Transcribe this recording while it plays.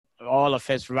all of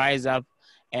us rise up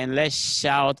and let's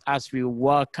shout as we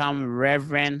welcome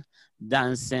Reverend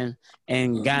Dancing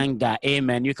and Ganga.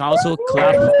 Amen. You can also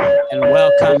clap and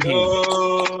welcome him.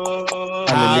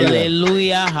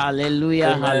 Hallelujah,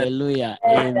 hallelujah, hallelujah.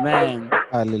 Amen.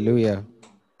 Hallelujah.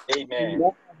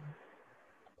 Amen.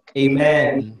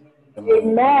 Amen.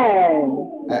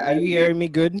 Amen. Are you hearing me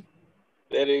good?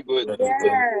 Very good.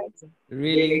 Yes.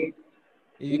 Really?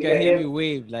 If you can hear me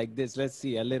wave like this, let's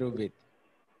see a little bit.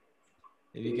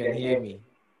 If you can hear me.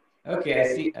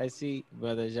 Okay, I see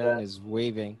Brother Jean is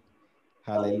waving.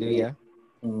 Hallelujah.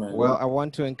 Well, I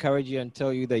want to encourage you and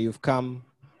tell you that you've come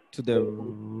to the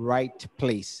right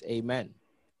place. Amen.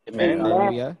 Amen.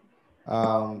 Hallelujah.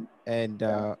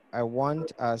 I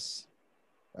want us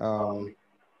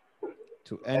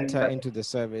to enter into the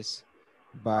service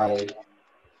by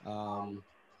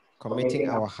committing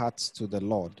our hearts to the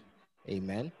Lord.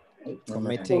 Amen.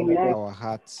 Committing our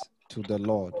hearts to the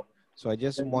Lord. So I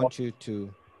just want you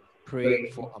to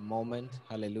pray for a moment.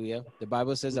 Hallelujah. The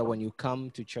Bible says that when you come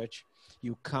to church,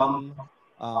 you come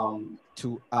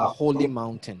to a holy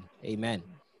mountain. Amen.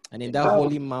 And in that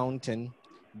holy mountain,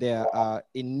 there are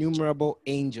innumerable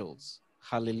angels.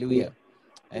 Hallelujah.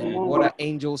 And what are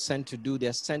angels sent to do?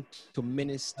 They're sent to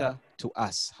minister to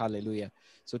us. Hallelujah.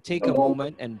 So take a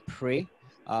moment and pray.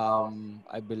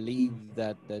 I believe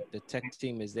that the tech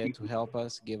team is there to help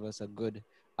us, give us a good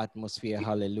atmosphere.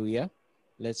 Hallelujah.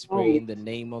 Let's pray in the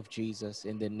name of Jesus,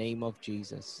 in the name of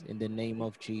Jesus, in the name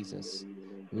of Jesus.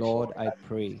 Lord, I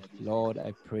pray. Lord,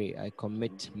 I pray. I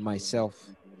commit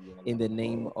myself in the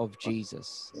name of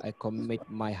Jesus. I commit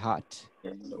my heart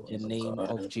in the name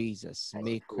of Jesus.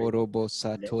 Me korobo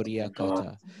satoria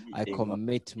kata. I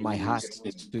commit my heart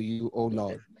to you, O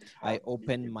Lord. I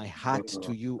open my heart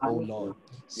to you, O Lord.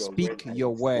 Speak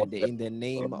your word in the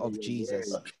name of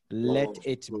Jesus. Let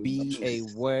it be a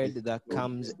word that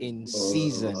comes in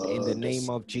season in the name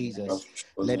of Jesus.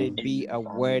 Let it be a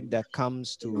word that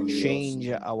comes to change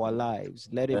our lives.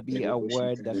 Let it be a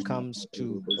word that comes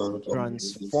to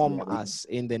transform us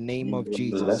in the name of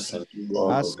Jesus.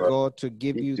 Ask God to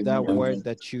give you that word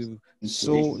that you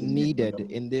so needed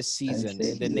in this season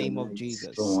in the name of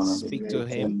Jesus. Speak to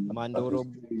him, Mandoro.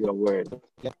 Your word.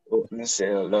 Open,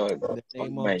 say, Lord, In the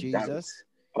name of Jesus.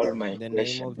 all my In the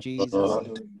name of Jesus.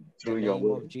 In the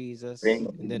name of Jesus.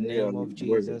 In the name of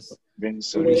Jesus.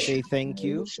 We say thank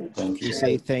you. We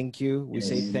say thank you. We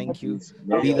say thank you.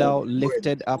 Be thou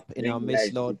lifted up in our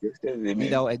midst, Lord. Be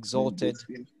thou exalted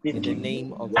in the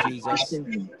name of Jesus.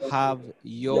 Have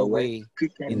your way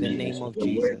in the name of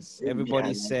Jesus.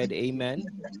 Everybody said amen.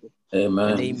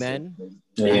 Amen. Amen.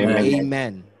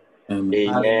 Amen. Amen.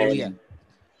 Hallelujah.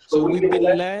 So we've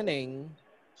been learning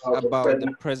about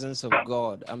the presence of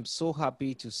God. I'm so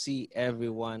happy to see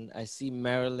everyone. I see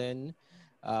Marilyn.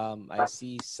 I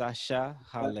see Sasha.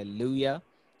 Hallelujah.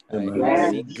 I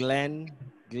see Glenn.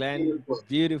 Glenn,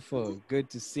 beautiful. Good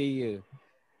to see you.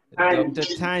 Dr.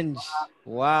 Tanj.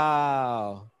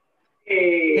 Wow.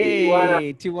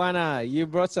 Hey, Tiwana, you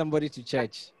brought somebody to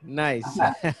church. Nice.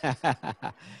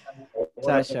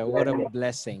 Tasha, what a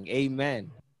blessing.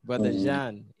 Amen. Brother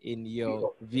Jean, in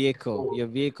your vehicle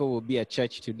will be a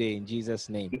church today in Jesus'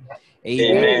 name.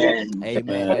 Amen.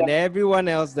 Amen. And everyone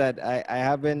else that I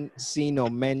haven't seen or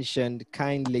mentioned,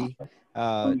 kindly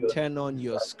turn on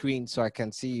your screen so I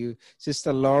can see you.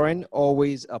 Sister Lauren,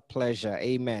 always a pleasure.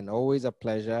 Amen. Always a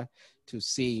pleasure to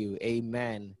see you.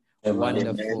 Amen.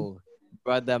 Wonderful.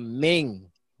 Brother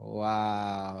Ming.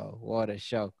 Wow. What a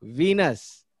shock.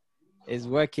 Venus is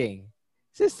working.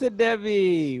 Sister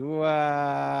Debbie,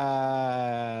 wow,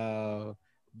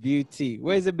 beauty.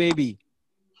 Where's the baby?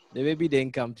 The baby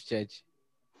didn't come to church.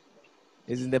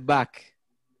 It's in the back.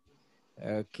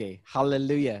 Okay,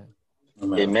 hallelujah.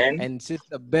 Amen. And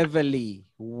Sister Beverly,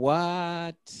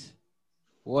 what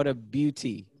a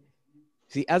beauty.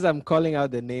 See, as I'm calling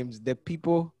out the names, the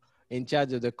people in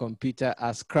charge of the computer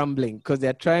are scrambling because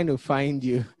they're trying to find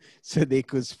you so they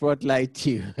could spotlight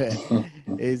you.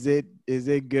 Is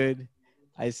it good?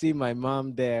 I see my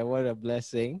mom there. What a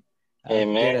blessing. I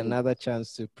get another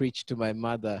chance to preach to my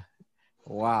mother.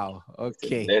 Wow.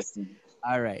 Okay.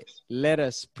 All right. Let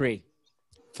us pray.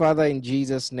 Father, in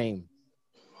Jesus' name,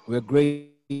 we're grateful.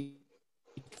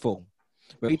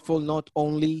 We're grateful not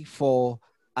only for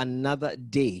another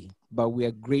day, but we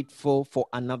are grateful for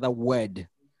another word.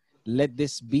 Let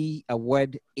this be a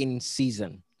word in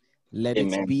season. Let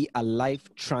it be a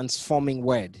life-transforming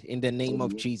word in the name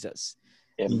of Jesus.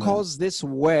 Cause this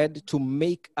word to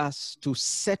make us to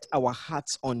set our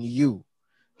hearts on you.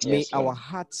 May our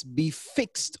hearts be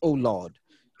fixed, O Lord,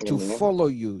 to follow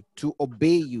you, to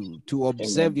obey you, to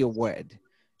observe your word.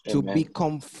 to be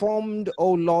conformed,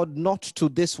 O Lord, not to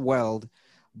this world,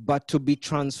 but to be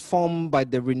transformed by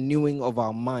the renewing of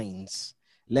our minds.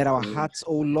 Let our hearts,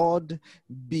 O Lord,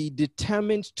 be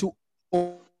determined to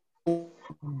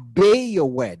obey your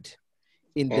word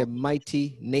in the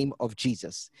mighty name of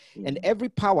Jesus. And every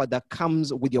power that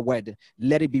comes with your word,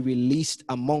 let it be released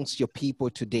amongst your people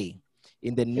today.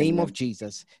 In the name of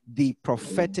Jesus, the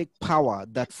prophetic power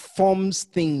that forms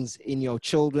things in your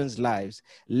children's lives,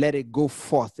 let it go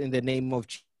forth in the name of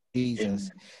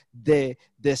Jesus. The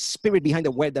spirit behind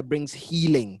the word that brings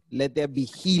healing, let there be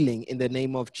healing in the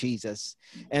name of Jesus.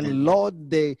 And Lord,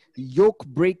 the yoke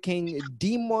breaking,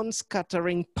 demon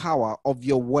scattering power of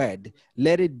your word,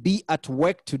 let it be at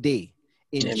work today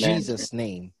in Jesus'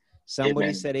 name.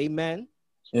 Somebody said amen.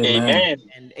 Amen.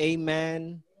 And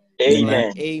amen.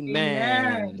 Amen.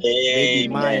 Amen. Baby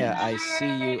Maya, I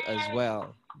see you as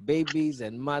well. Babies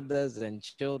and mothers and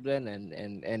children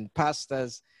and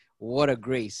pastors, what a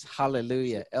grace.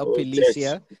 Hallelujah. El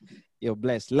Pelicia, you're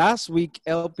blessed. Last week,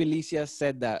 El Pelicia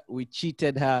said that we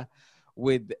cheated her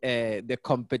with the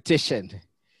competition.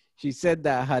 She said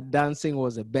that her dancing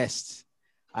was the best.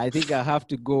 I think I have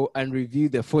to go and review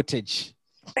the footage.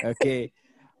 Okay.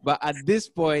 But at this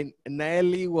point,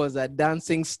 Naeli was a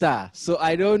dancing star. So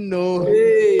I don't know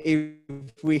if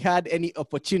we had any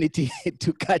opportunity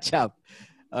to catch up.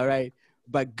 All right.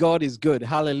 But God is good.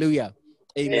 Hallelujah.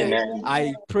 Amen.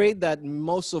 I pray that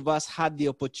most of us had the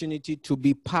opportunity to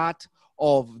be part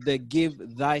of the Give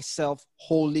Thyself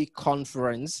Holy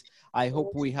Conference. I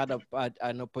hope we had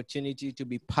an opportunity to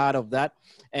be part of that.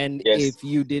 And if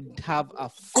you did have a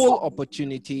full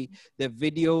opportunity, the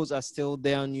videos are still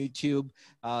there on YouTube.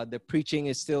 The preaching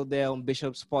is still there on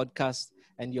Bishop's podcast,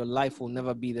 and your life will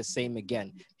never be the same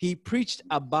again. He preached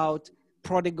about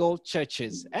prodigal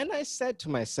churches. And I said to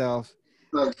myself,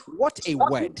 what a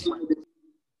word.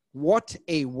 What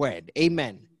a word.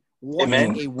 Amen. What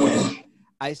a word.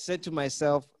 I said to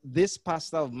myself, this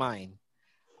pastor of mine,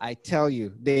 I tell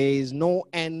you, there is no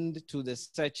end to the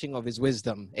searching of his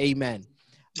wisdom. Amen.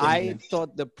 I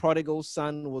thought the prodigal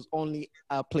son was only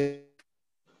applicable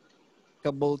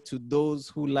to those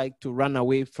who like to run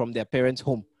away from their parents'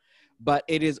 home. But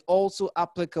it is also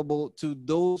applicable to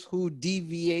those who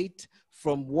deviate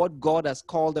from what God has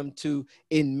called them to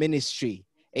in ministry.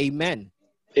 Amen.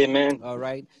 Amen. All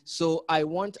right. So I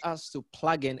want us to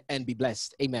plug in and be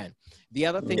blessed. Amen. The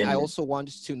other thing I also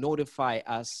want to notify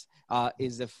us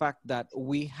is the fact that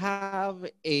we have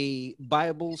a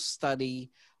Bible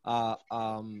study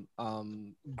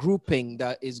grouping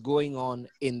that is going on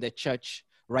in the church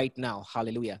right now.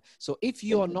 Hallelujah. So if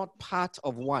you are not part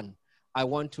of one, I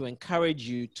want to encourage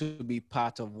you to be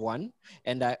part of one.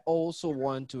 And I also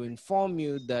want to inform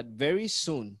you that very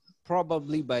soon,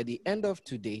 probably by the end of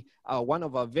today, one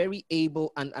of our very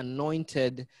able and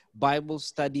anointed Bible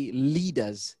study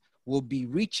leaders will be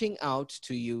reaching out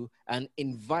to you and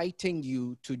inviting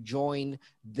you to join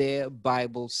their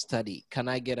Bible study. Can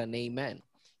I get an amen?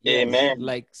 Yes. Amen.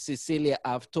 Like Cecilia,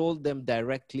 I've told them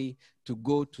directly to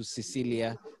go to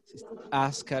Cecilia,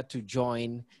 ask her to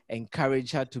join,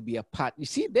 encourage her to be a part. You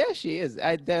see, there she is.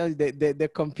 The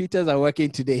computers are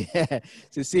working today.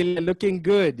 Cecilia looking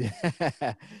good.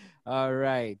 All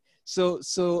right. So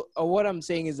what I'm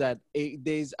saying is that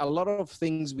there's a lot of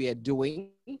things we are doing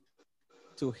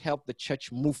to help the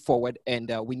church move forward, and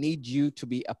we need you to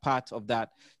be a part of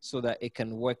that so that it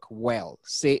can work well.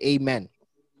 Say amen.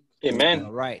 Amen.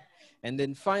 All right. And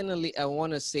then finally, I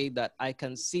want to say that I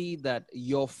can see that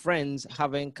your friends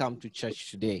haven't come to church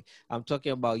today. I'm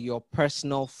talking about your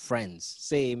personal friends.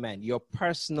 Say amen. Your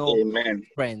personal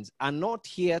friends are not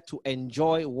here to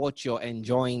enjoy what you're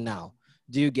enjoying now.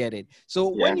 Do you get it? So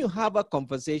when you have a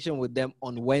conversation with them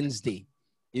on Wednesday,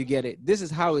 you get it. This is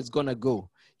how it's going to go.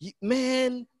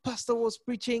 Man, Pastor was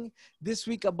preaching this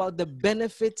week about the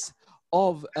benefits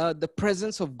of the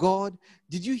presence of God.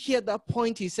 Did you hear that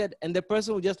point he said? And the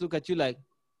person will just look at you like,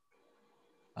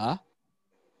 huh?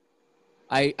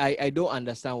 I don't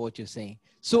understand what you're saying.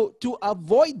 So to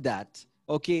avoid that,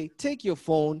 okay, take your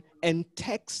phone and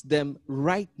text them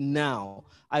right now.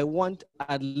 I want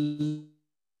at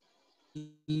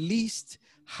least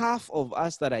half of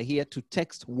us that are here to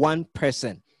text one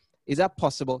person. Is that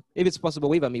possible? If it's possible,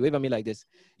 wave at me like this.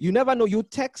 You never know. You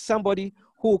text somebody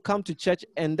who will come to church,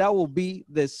 and that will be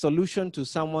the solution to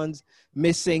someone's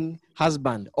missing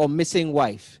husband or missing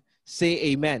wife. Say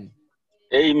amen.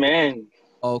 Amen.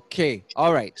 Okay.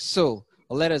 All right. So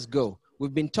let us go.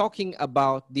 We've been talking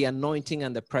about the anointing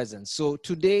and the presence. So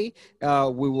today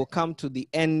we will come to the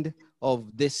end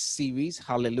of this series.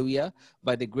 Hallelujah.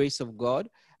 By the grace of God.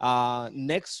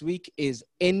 Next week is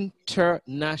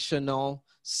International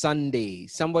Sunday.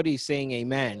 Somebody is saying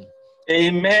amen.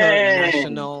 Amen.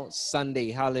 International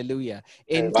Sunday. Hallelujah.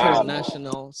 Wow.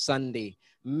 International Sunday.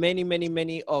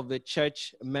 Many of the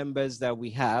church members that we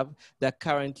have that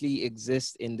currently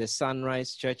exist in the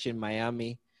Sunrise Church in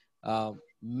Miami,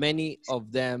 many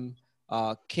of them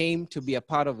came to be a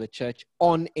part of the church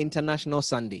on International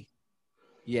Sunday.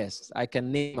 Yes, I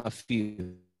can name a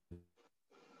few.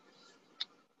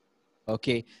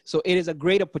 Okay, so it is a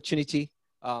great opportunity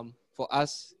for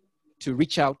us to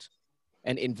reach out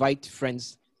and invite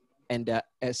friends and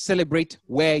celebrate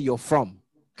where you're from.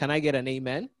 Can I get an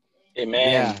amen?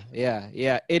 Amen.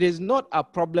 Yeah. It is not a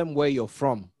problem where you're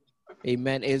from.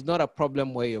 Amen. It is not a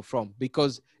problem where you're from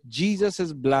because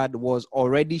Jesus's blood was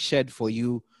already shed for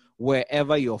you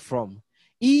wherever you're from.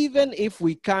 Even if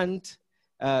we can't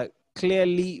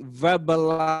clearly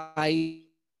verbalize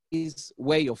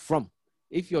where you're from.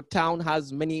 If your town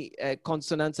has many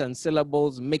consonants and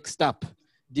syllables mixed up,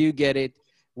 do you get it?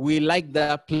 We like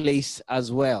that place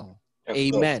as well.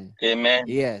 Amen. Amen.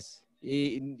 Yes.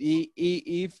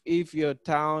 If your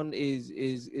town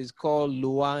is called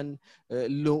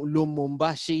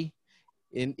Lumumbashi,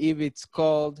 and if it's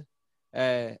called,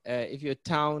 if your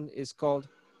town is called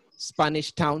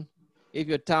Spanish Town, if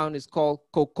your town is called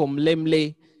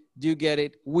Kokomlemle, do you get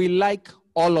it? We like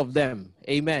all of them.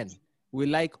 Amen. We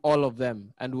like all of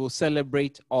them and we'll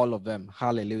celebrate all of them.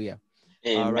 Hallelujah.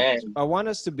 Amen. All right. I want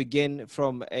us to begin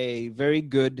from a very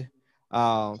good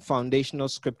foundational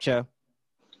scripture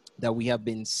that we have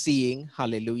been seeing,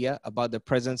 hallelujah, about the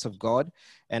presence of God.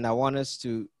 And I want us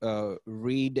to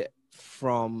read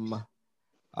from,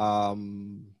 what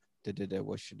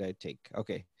should I take?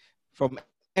 Okay. From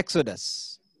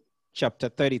Exodus chapter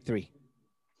 33.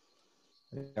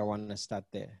 I want to start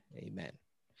there. Amen.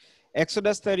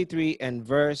 Exodus 33 and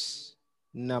verse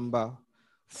number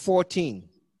 14.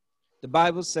 The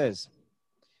Bible says,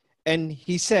 and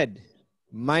he said,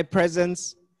 my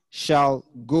presence shall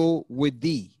go with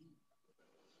thee.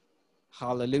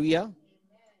 Hallelujah.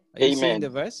 Are you seeing the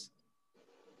verse?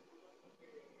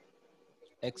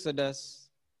 Exodus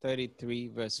 33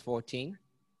 verse 14.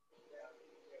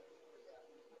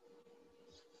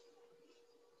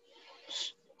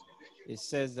 It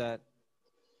says that,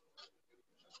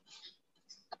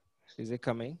 is it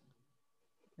coming?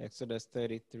 Exodus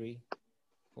 33,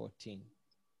 14.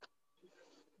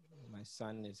 My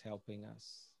son is helping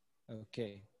us.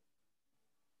 Okay.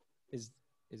 Is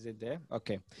it there?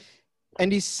 Okay.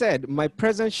 And he said, my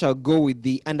presence shall go with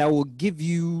thee, and I will give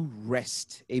you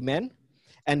rest. Amen.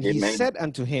 And he said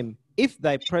unto him, if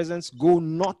thy presence go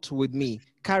not with me,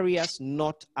 carry us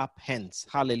not up hence.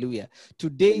 Hallelujah.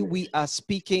 Today we are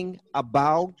speaking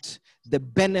about the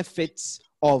benefits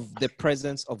of the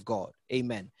presence of God.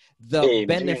 Amen. The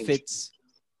benefits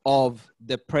of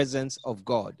the presence of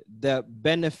God. The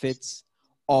benefits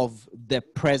of the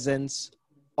presence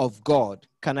of God.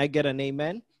 Can I get an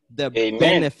amen? The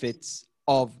benefits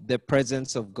of the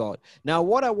presence of God. Now,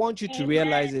 what I want you to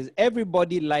realize is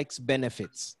everybody likes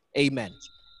benefits. Amen.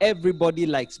 Everybody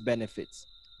likes benefits.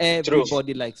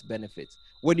 Everybody likes benefits.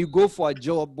 When you go for a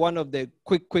job, one of the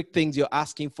quick things you're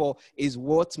asking for is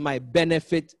what's my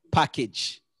benefit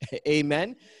package?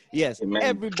 Amen. Yes. Amen.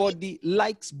 Everybody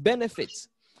likes benefits.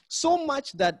 So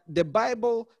much that the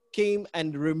Bible came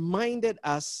and reminded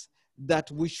us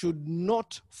that we should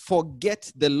not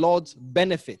forget the Lord's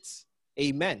benefits.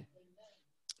 Amen.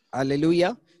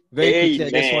 Hallelujah. Very quickly,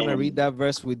 I just want to read that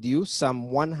verse with you. Psalm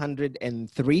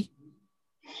 103.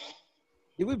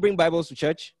 Did we bring Bibles to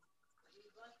church?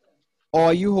 Or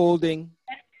are you holding?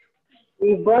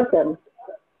 We brought them.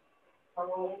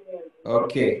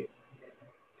 Okay.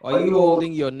 Are you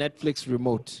holding your Netflix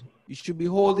remote? You should be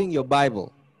holding your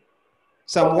Bible.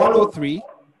 Psalm 103,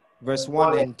 verse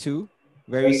 1 and 2.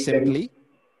 Very simply.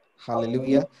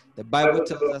 Hallelujah. The Bible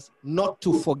tells us not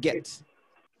to forget.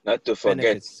 Not to forget.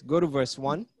 Benefits. Go to verse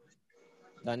 1.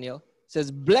 Daniel. It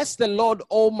says, bless the Lord,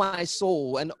 O my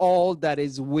soul, and all that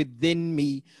is within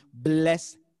me.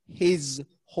 Bless his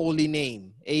holy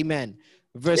name. Amen.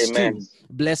 Verse 2.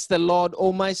 Bless the Lord,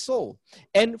 O my soul,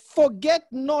 and forget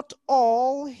not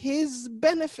all his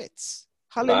benefits.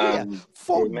 Hallelujah.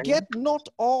 Forget not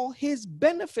all his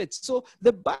benefits. So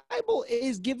the Bible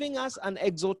is giving us an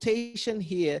exhortation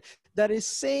here that is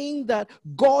saying that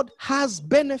God has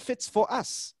benefits for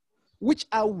us, which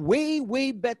are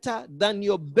way better than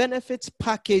your benefits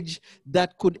package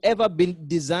that could ever be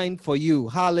designed for you.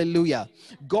 Hallelujah.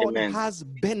 God has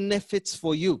benefits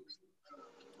for you.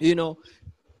 You know,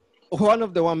 one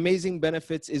of the amazing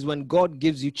benefits is when God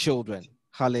gives you children.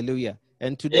 Hallelujah.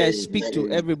 And today I speak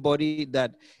to everybody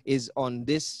that is on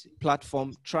this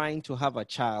platform trying to have a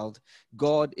child.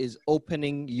 God is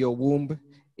opening your womb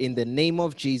in the name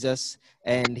of Jesus,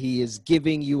 and he is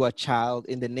giving you a child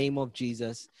in the name of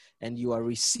Jesus, and you are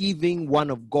receiving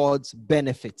one of God's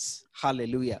benefits.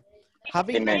 Hallelujah.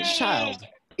 Having a child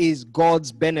is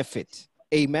God's benefit.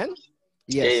 Amen.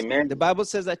 Yes. Amen. The Bible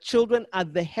says that children are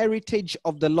the heritage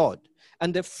of the Lord,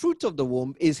 and the fruit of the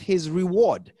womb is his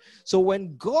reward. So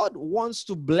when God wants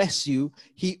to bless you,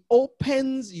 he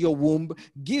opens your womb,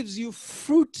 gives you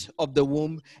fruit of the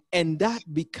womb, and that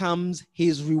becomes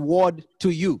his reward to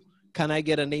you. Can I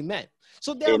get an amen?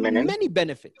 So there are many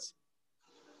benefits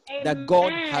that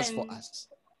God has for us.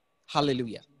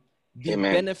 Hallelujah. The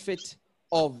benefit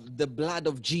of the blood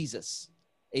of Jesus.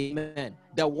 Amen.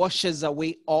 That washes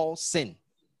away all sin.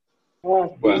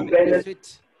 The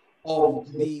benefit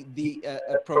of the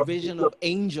provision of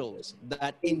angels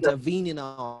that intervene in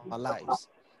our lives.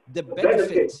 The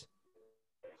benefit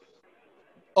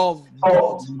of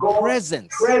God's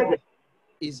presence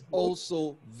is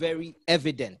also very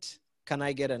evident. Can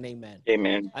I get an amen?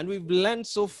 Amen. And we've learned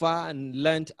so far and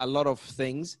learned a lot of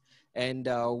things. And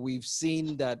we've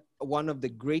seen that one of the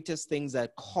greatest things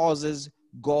that causes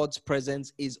God's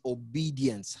presence is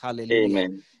obedience. Hallelujah.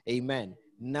 Amen. Amen.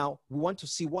 Now, we want to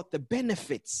see what the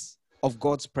benefits of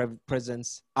God's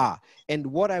presence are. And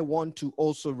what I want to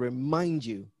also remind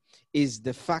you is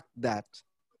the fact that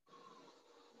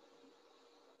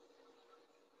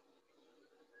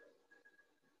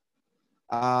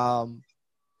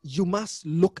you must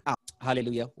look out.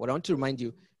 Hallelujah. What I want to remind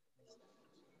you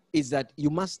is that you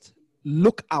must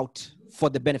look out for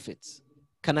the benefits.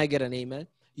 Can I get an amen?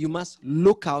 You must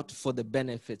look out for the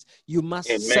benefits. You must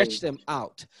search them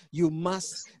out. You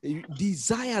must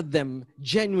desire them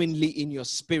genuinely in your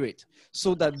spirit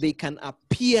so that they can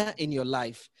appear in your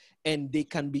life and they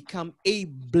can become a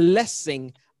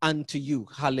blessing unto you.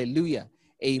 Hallelujah.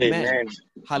 Amen. Amen.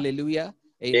 Hallelujah.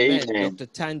 Amen. Amen. Dr.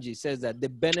 Tanji says that the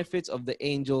benefits of the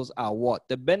angels are what?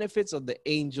 The benefits of the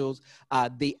angels are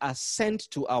they are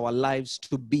sent to our lives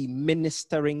to be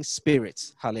ministering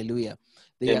spirits. Hallelujah.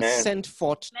 They are sent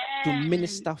forth to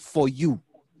minister for you.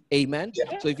 Amen.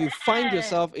 So if you find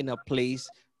yourself in a place,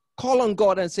 call on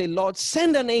God and say, Lord,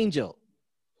 send an angel.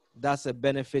 That's a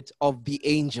benefit of the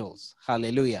angels.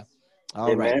 Hallelujah.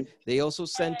 All right. They also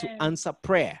send to answer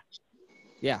prayer.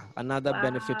 Yeah, another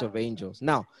benefit of angels.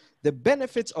 Now, the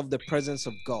benefits of the presence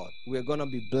of God. We're going to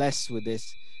be blessed with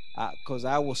this because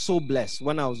I was so blessed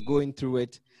when I was going through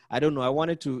it. I don't know. I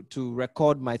wanted to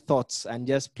record my thoughts and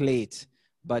just play it,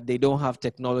 but they don't have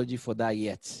technology for that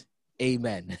yet.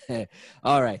 Amen.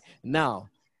 All right. Now,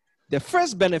 the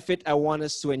first benefit I want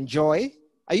us to enjoy.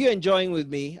 Are you enjoying with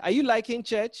me? Are you liking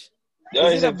church?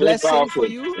 Is it a blessing for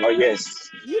you? Oh, yes.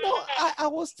 You know, I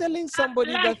was telling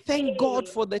somebody that thank God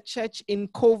for the church in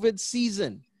COVID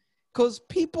season because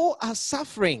people are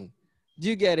suffering. Do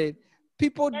you get it?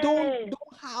 People don't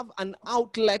have an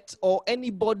outlet or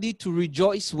anybody to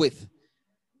rejoice with.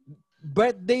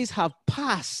 Birthdays have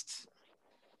passed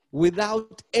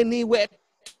without anywhere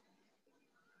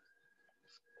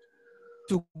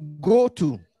to go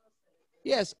to.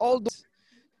 Yes, all those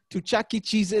to Chuck E.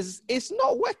 Cheese's, it's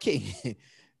not working.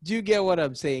 Do you get what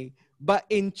I'm saying? But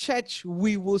in church,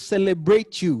 we will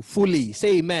celebrate you fully.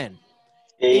 Say amen.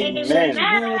 Amen. In church,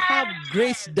 we will have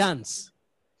grace dance.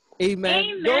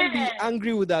 Amen. Don't be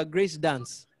angry with our grace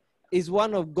dance. It's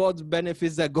one of God's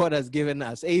benefits that God has given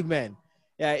us. Amen.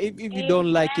 Yeah, if you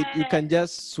don't like it, you can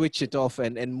just switch it off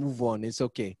and move on. It's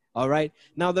okay. All right.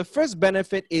 Now, the first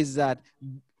benefit is that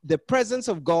the presence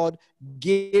of God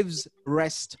gives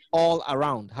rest all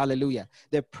around. Hallelujah.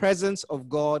 The presence of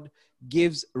God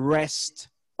gives rest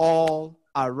all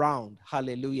around.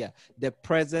 Hallelujah. The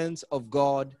presence of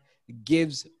God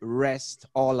gives rest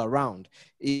all around.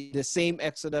 In the same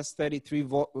Exodus 33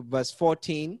 verse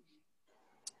 14,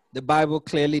 the Bible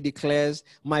clearly declares,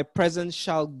 my presence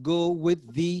shall go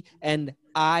with thee and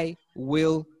I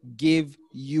will give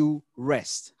you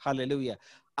rest. Hallelujah.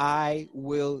 I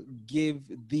will give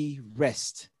thee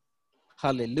rest.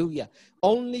 Hallelujah.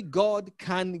 Only God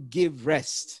can give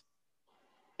rest.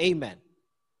 Amen.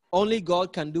 Only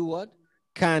God can do what?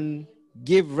 Can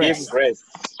give rest.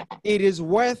 Give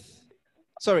rest.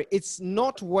 It's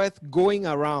not worth going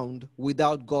around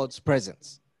without God's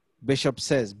presence. Bishop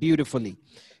says beautifully,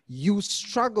 your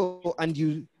struggle and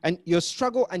your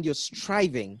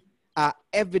striving are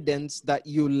evidence that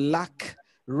you lack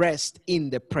rest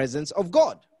in the presence of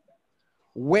God.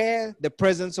 Where the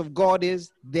presence of God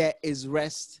is, there is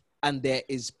rest and there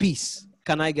is peace.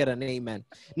 Can I get an amen?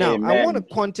 Now, Amen. I want to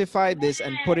quantify this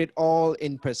and put it all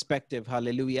in perspective.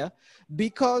 Hallelujah.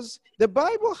 Because the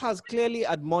Bible has clearly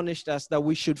admonished us that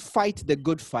we should fight the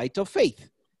good fight of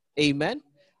faith. Amen.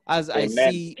 As I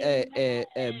see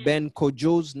Ben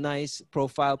Kojo's nice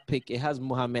profile pic, it has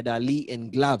Muhammad Ali in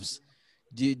gloves.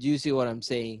 Do you see what I'm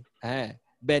saying?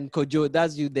 Ben Kojo,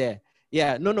 that's you there.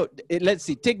 Yeah, no. Let's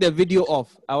see. Take the video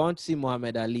off. I want to see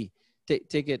Muhammad Ali.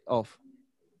 Take it off.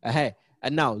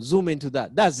 And now zoom into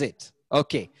that. That's it.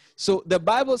 Okay. So the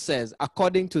Bible says,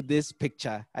 according to this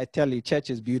picture, I tell you, church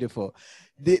is beautiful.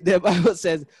 The Bible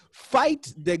says,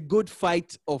 fight the good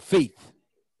fight of faith.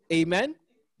 Amen.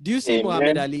 Do you see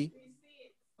Muhammad Ali?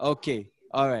 Okay.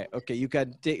 All right. Okay. You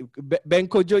can take Ben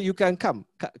Kojo. You can come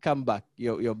back.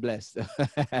 You're blessed.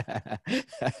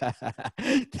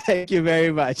 Thank you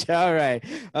very much. All right.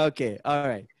 Okay. All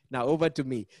right. Now over to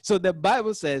me. So the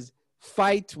Bible says,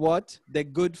 fight what? The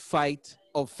good fight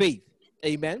of faith.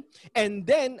 Amen. And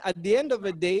then at the end of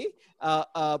the day,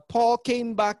 Paul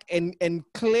came back and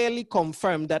clearly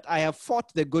confirmed that I have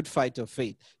fought the good fight of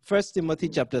faith. 1 Timothy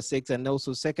chapter 6 and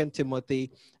also 2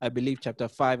 Timothy, I believe, chapter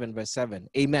 5 and verse 7.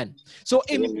 Amen. So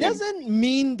it doesn't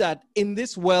mean that in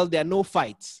this world there are no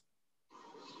fights.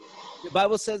 The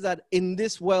Bible says that in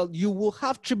this world you will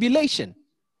have tribulation.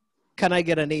 Can I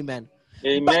get an amen?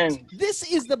 Amen. But this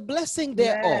is the blessing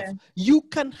thereof. You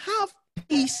can have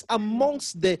peace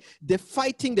amongst the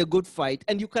fighting the good fight,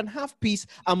 and you can have peace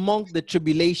among the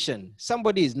tribulation.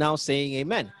 Somebody is now saying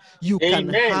amen. You can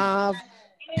have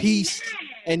peace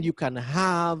and you can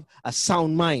have a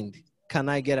sound mind. Can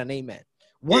I get an amen?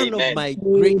 One of my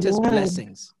greatest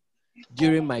blessings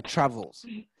during my travels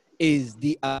is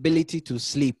the ability to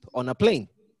sleep on a plane.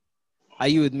 Are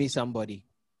you with me, somebody?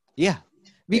 Yeah.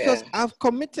 Because I've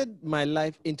committed my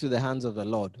life into the hands of the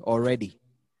Lord already.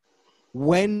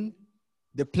 When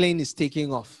the plane is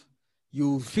taking off,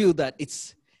 you feel that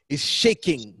it's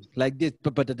shaking like this.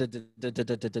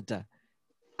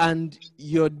 And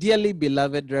your dearly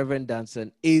beloved Reverend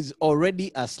Danson is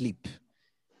already asleep.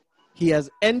 He has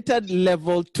entered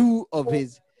level 2 of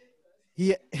his,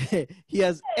 he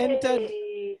has entered,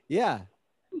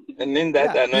 And in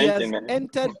that anointing, he has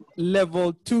entered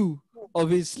level 2 of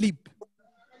his sleep.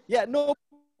 Yeah, no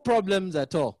problems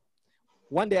at all.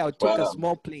 One day I took a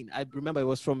small plane. I remember it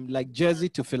was from like Jersey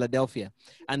to Philadelphia.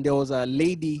 And there was a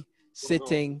lady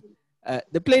sitting.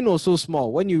 The plane was so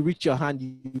small. When you reach your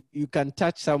hand, you can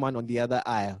touch someone on the other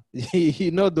aisle.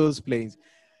 You know those planes.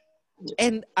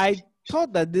 And I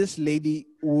thought that this lady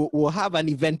will have an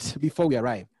event before we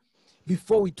arrived.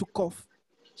 Before we took off,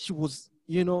 she was,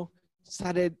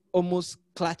 started almost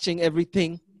clutching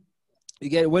everything. You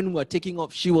get it? When we were taking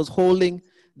off, she was holding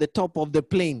the top of the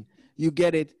plane. You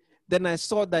get it? Then I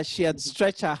saw that she had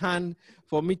stretched her hand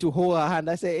for me to hold her hand.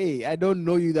 I said, hey, I don't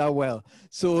know you that well.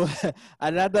 So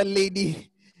another lady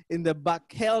in the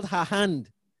back held her hand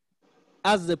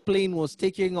as the plane was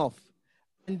taking off.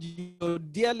 And your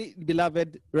dearly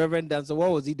beloved Reverend Dancer,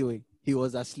 what was he doing? He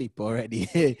was asleep already.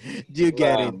 Do you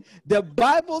get it? The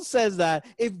Bible says that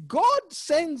if God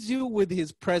sends you with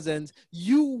his presence,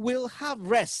 you will have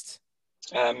rest.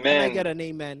 Amen. Can I get an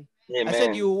amen? Amen. I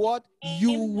said, you what?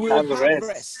 You will have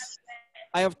rest.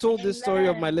 I have told this story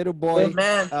of my little boy,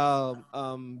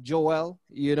 Joel,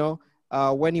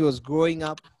 when he was growing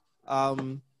up,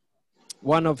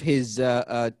 one of his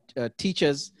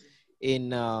teachers in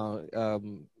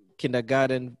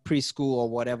kindergarten, preschool or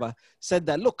whatever, said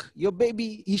that, look, your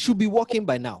baby, he should be walking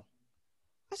by now.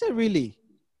 I said, really?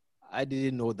 I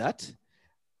didn't know that.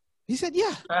 He said,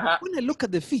 yeah, when I look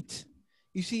at the feet,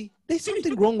 you see, there's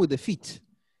something wrong with the feet.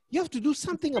 You have to do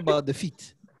something about the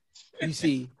feet. You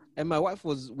see, and my wife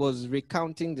was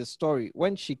recounting the story.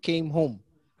 When she came home,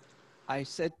 I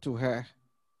said to her,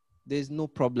 there's no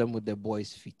problem with the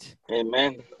boy's feet.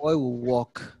 Amen. The boy will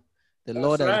walk. The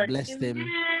Lord has blessed him.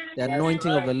 The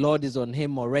anointing of the Lord is on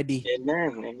him already.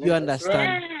 Amen. You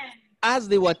understand? As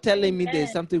they were telling me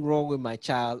there's something wrong with my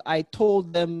child, I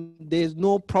told them there's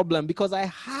no problem because I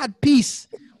had peace.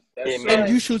 And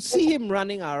you should see him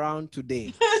running around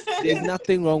today. There's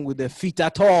nothing wrong with the feet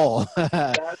at all.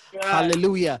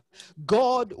 Hallelujah.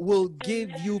 God will give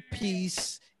you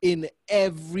peace in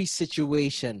every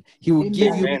situation. He will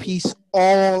give you peace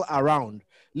all around.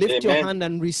 Lift your hand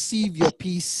and receive your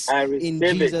peace in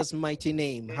Jesus' mighty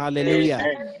name. Hallelujah.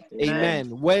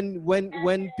 Amen.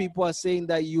 When people are saying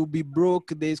that you'll be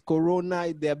broke, there's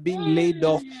corona, they're being laid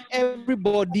off,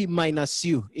 everybody minus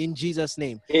you in Jesus'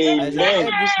 name. I said,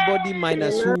 everybody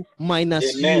minus who?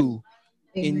 Minus you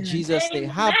in Jesus' name.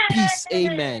 Have peace.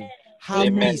 Amen.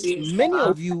 Have peace. Many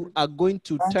of you are going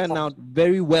to turn out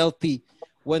very wealthy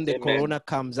when the Amen. corona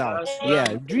comes out.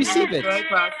 Yeah, receive it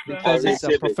because it's a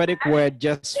receive it. prophetic word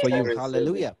just for I you. receive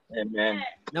Hallelujah. it. Amen.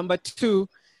 Number 2,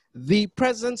 the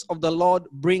presence of the Lord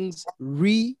brings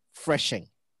refreshing.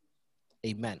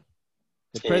 Amen.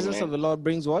 The presence Amen. of the Lord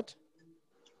brings what?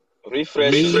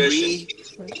 Refreshing.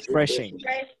 Refreshing.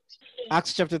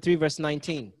 Acts chapter 3 verse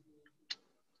 19.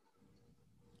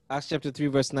 Acts chapter 3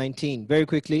 verse 19. Very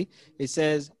quickly, it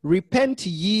says, repent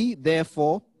ye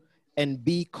therefore and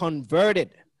be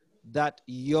converted, that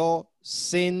your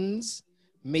sins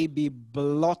may be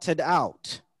blotted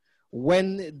out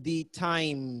when the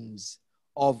times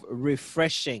of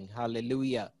refreshing,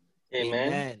 hallelujah,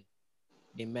 Amen.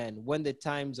 Amen, when the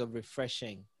times of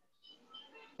refreshing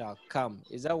shall come.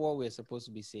 Is that what we're supposed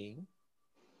to be seeing?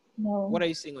 No. What are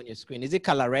you seeing on your screen? Is it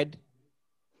color red?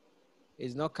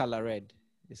 It's not color red.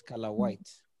 It's color white.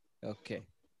 Okay.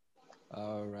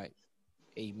 All right.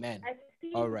 Amen.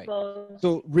 All right.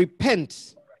 So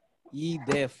repent ye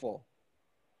therefore.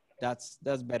 That's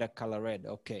better color red.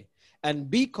 Okay. And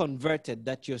be converted,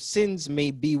 that your sins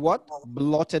may be what?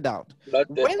 Blotted out.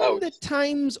 When the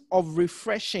times of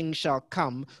refreshing shall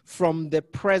come from the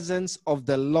presence of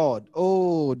the Lord.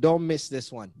 Oh, don't miss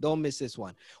this one. Don't miss this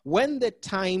one. When the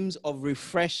times of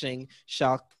refreshing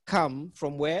shall come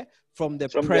from where? From the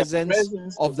presence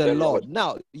of the Lord.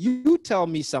 Now, you tell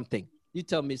me something. You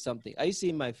tell me something. Are you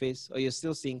seeing my face or you're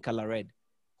still seeing color red?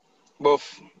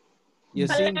 Both. You're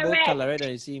seeing both color red and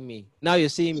you're seeing me. Now you're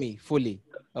seeing me fully.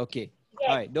 Okay.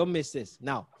 All right. Don't miss this.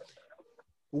 Now,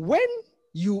 when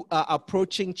you are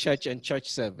approaching church and church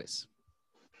service,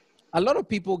 a lot of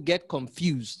people get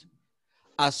confused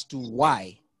as to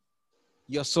why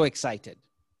you're so excited.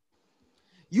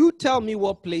 You tell me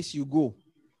what place you go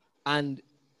and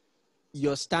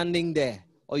you're standing there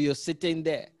or you're sitting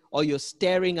there or you're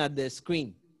staring at the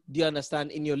screen. Do you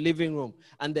understand? In your living room,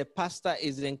 and the pastor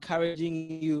is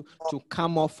encouraging you to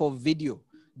come off of video.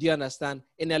 Do you understand?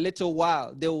 In a little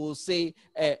while, they will say,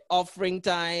 offering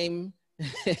time.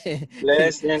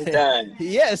 Blessing time.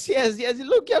 Yes.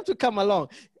 Look, you have to come along.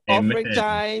 Amen. Offering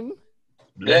time.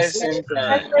 Blessing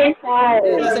time.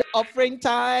 Offering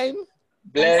time.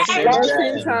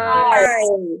 Blessing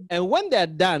time. And when they're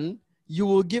done, you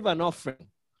will give an offering.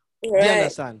 Do you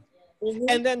understand?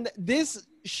 And then this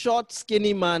short,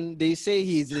 skinny man, they say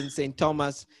he's in St.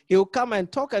 Thomas. He'll come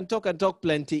and talk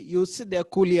plenty. You'll sit there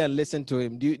coolly and listen to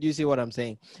him. Do you see what I'm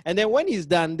saying? And then when he's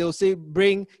done, they'll say,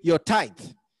 bring your tithe.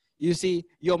 You see,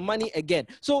 your money again.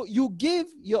 So you give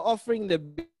your offering in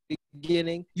the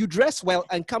beginning, you dress well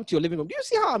and come to your living room. Do you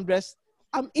see how I'm dressed?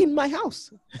 I'm in my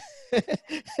house.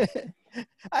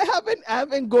 I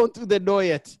haven't gone through the door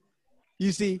yet.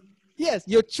 You see? Yes,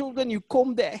 your children, you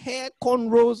comb their hair,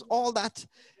 cornrows, all that.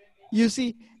 You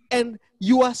see, and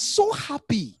you are so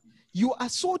happy. You are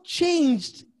so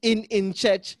changed in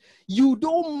church. You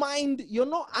don't mind. You're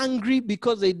not angry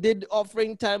because they did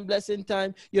offering time, blessing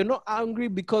time. You're not angry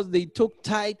because they took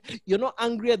tithe. You're not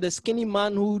angry at the skinny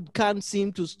man who can't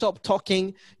seem to stop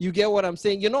talking. You get what I'm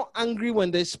saying? You're not angry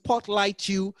when they spotlight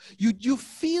you. You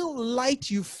feel light.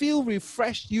 You feel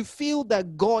refreshed. You feel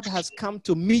that God has come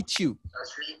to meet you.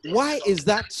 Why is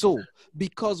that so?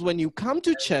 Because when you come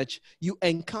to church, you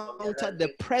encounter the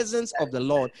presence of the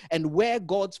Lord. And where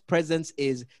God's presence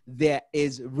is, there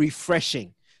is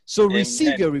refreshing. So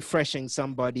receive your refreshing,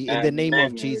 somebody, in the name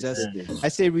of Jesus. I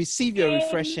say receive your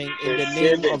refreshing in the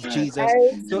name of Jesus.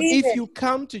 So if you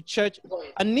come to church,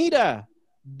 Anita,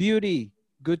 beauty,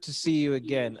 good to see you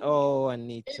again. Oh,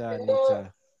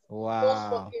 Anita.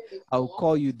 Wow. I'll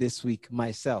call you this week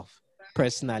myself,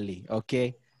 personally,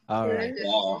 okay? All right.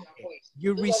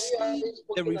 You receive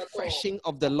the refreshing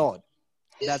of the Lord.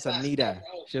 That's Anita.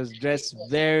 She was dressed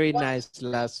very nice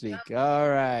last week. All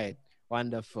right.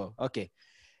 Wonderful. Okay.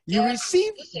 You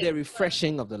receive the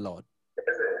refreshing of the Lord.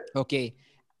 Okay.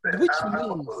 Which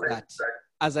means that,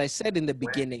 as I said in the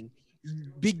beginning,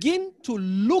 begin to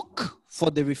look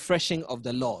for the refreshing of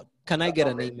the Lord. Can I get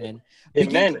an amen?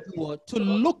 Begin to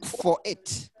look for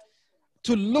it.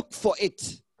 To look for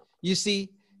it. You see,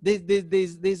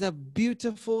 there's a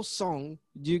beautiful song.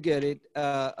 Do you get it?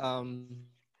 That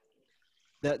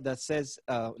says,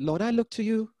 Lord, I look to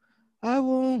you. I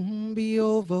won't be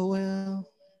overwhelmed.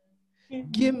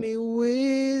 Give me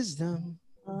wisdom.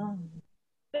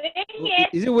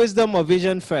 Is it wisdom or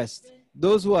vision first?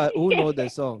 Those who know the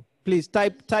song, please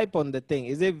type on the thing.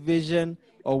 Is it vision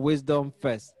or wisdom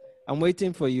first? I'm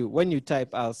waiting for you. When you type,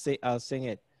 I'll sing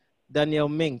it. Daniel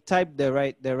Ming, type the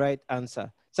right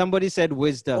answer. Somebody said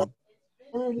wisdom.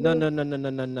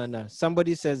 No.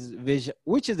 Somebody says vision.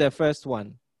 Which is the first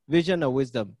one? Vision or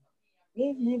wisdom?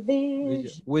 Give me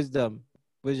vision. Wisdom.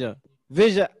 Vision.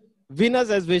 Venus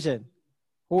says vision.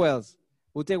 Who else?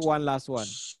 We'll take one last one.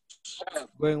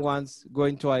 Going once,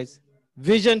 going twice.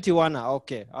 Vision Tiwana.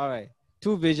 Okay, all right.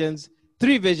 2 visions,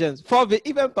 3 visions, 4 visions.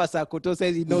 Even Pastor Koto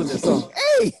says he knows the song.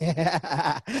 Hey!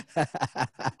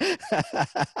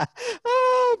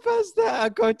 Oh, Pastor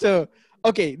Koto.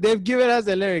 Okay, they've given us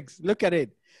the lyrics. Look at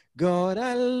it. God,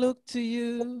 I look to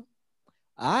you.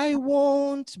 I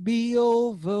won't be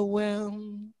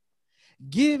overwhelmed.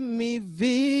 Give me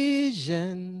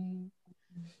vision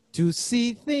to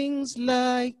see things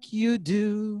like you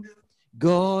do.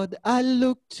 God, I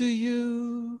look to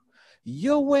you.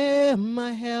 You're where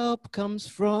my help comes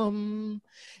from.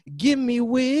 Give me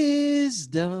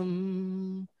wisdom.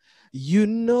 You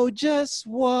know just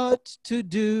what to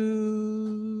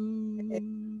do.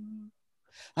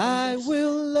 I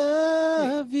will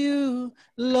love you,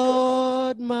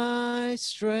 Lord, my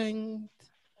strength.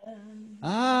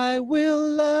 I will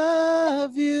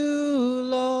love you,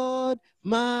 Lord,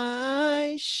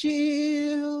 my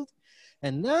shield.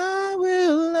 And I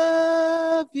will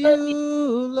love you,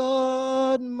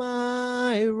 Lord,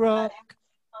 my rock.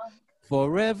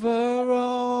 Forever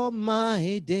all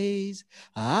my days,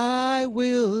 I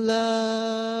will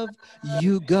love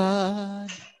you, God.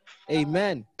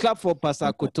 Amen. Clap for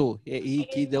Pastor Koto.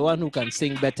 He's the one who can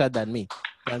sing better than me.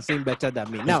 Can sing better than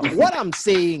me. Now, what I'm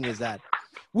saying is that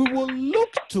we will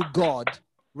look to God,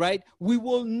 right? We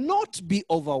will not be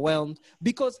overwhelmed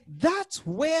because that's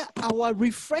where our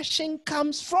refreshing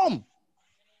comes from.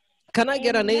 Can I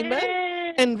get an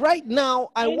amen? And right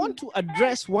now, I want to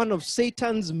address one of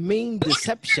Satan's main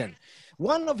deception.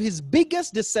 One of his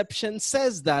biggest deceptions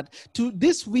says that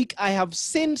this week I have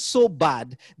sinned so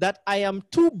bad that I am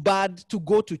too bad to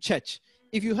go to church.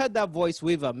 If you heard that voice,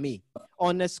 wave at me.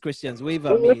 Honest Christians, wave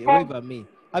at me. Wave at me.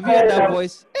 Have you heard that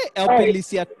voice? Hey, LP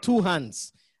Licia, 2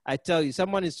 hands. I tell you,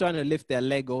 someone is trying to lift their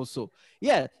leg also.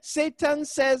 Yeah, Satan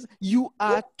says you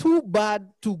are too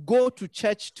bad to go to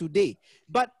church today.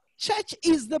 But church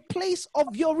is the place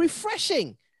of your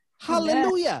refreshing.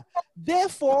 Hallelujah.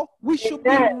 Therefore, we should be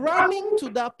running to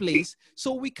that place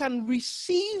so we can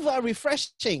receive a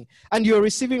refreshing. And you're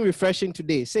receiving refreshing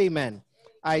today. Say amen.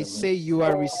 I say you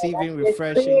are receiving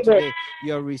refreshing today.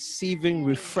 You're receiving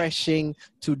refreshing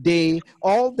today.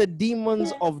 All the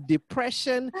demons of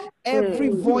depression, every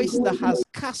voice that has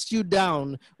cast you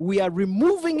down, we are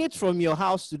removing it from your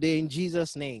house today in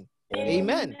Jesus' name.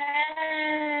 Amen.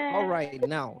 All right,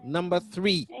 now, number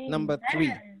 3. Number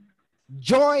 3.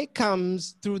 Joy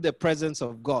comes through the presence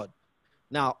of God.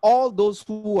 Now, all those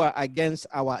who are against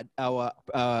our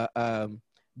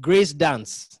grace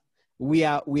dance, we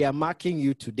are marking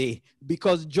you today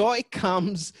because joy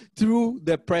comes through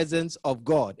the presence of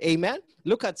God. Amen.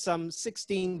 Look at Psalm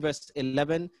 16 verse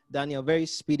 11, Daniel, very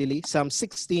speedily. Psalm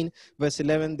 16 verse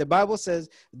 11. The Bible says,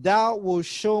 "Thou wilt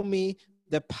show me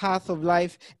the path of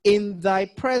life. In thy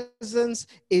presence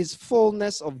is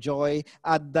fullness of joy.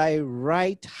 At thy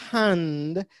right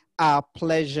hand are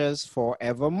pleasures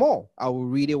forevermore." I will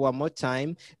read it one more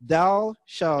time. "Thou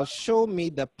shalt show me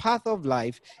the path of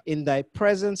life. In thy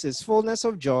presence is fullness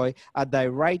of joy. At thy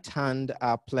right hand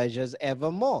are pleasures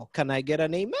evermore." Can I get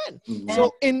an amen?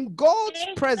 So in God's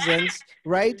presence,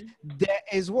 right, there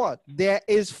is what? There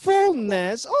is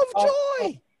fullness of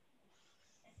joy.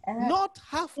 Not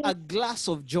half a glass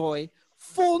of joy,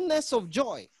 fullness of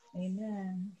joy.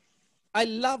 Amen. I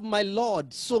love my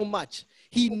Lord so much.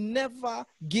 He never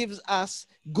gives us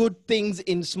good things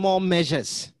in small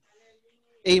measures.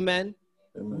 Amen.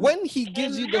 When he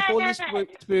gives you the Holy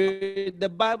Spirit, the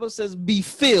Bible says, be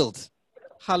filled.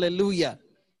 Hallelujah.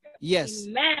 Yes.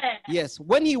 Amen. Yes.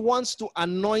 When he wants to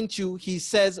anoint you, he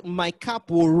says, my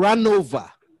cup will run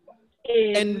over.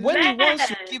 And when he wants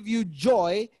to give you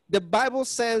joy, the Bible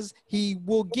says he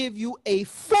will give you a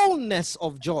fullness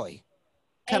of joy.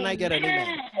 Can I get an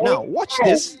amen? Now, watch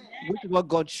this. Which is what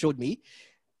God showed me.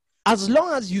 As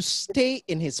long as you stay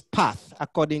in his path,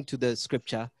 according to the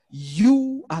scripture,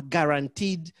 you are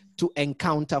guaranteed to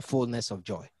encounter fullness of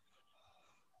joy.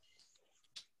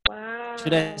 Wow.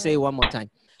 Should I say it one more time?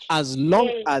 As long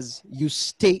as you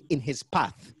stay in his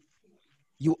path,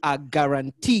 you are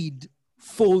guaranteed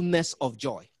fullness of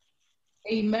joy.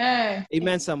 Amen.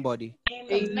 Amen, somebody.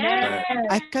 Amen.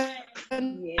 I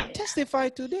can testify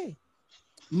today.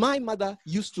 My mother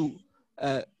used to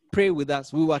pray with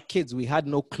us. We were kids. We had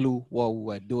no clue what we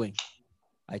were doing.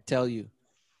 I tell you.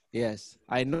 Yes.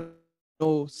 I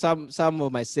know some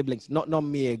of my siblings, not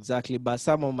me exactly, but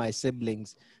some of my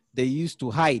siblings, they used to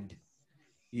hide.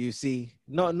 You see,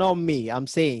 not me. I'm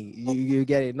saying you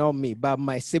get it, not me, but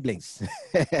my siblings.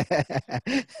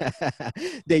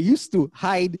 They used to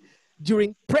hide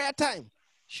during prayer time.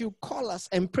 she'll call us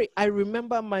and pray. I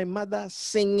remember my mother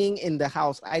singing in the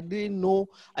house. I didn't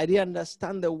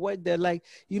understand the word. They're like,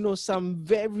 some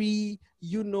very,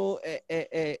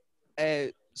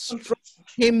 strong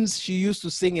hymns she used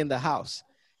to sing in the house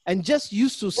and just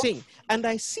used to sing. And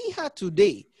I see her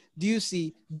today. Do you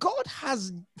see? God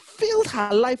has filled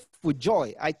her life with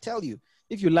joy. I tell you,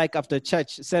 if you like, after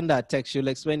church, send her a text. She'll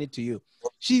explain it to you.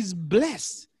 She's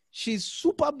blessed. She's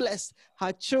super blessed.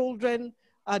 Her children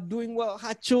are doing well.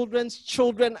 Her children's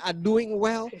children are doing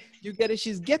well. You get it?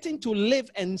 She's getting to live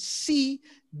and see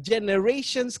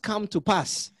generations come to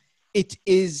pass. It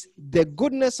is the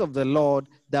goodness of the Lord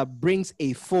that brings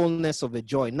a fullness of the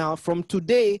joy. Now, from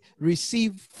today,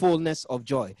 receive fullness of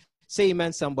joy. Say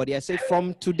amen, somebody. I say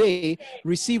from today,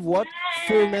 receive what?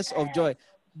 Fullness of joy.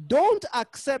 Don't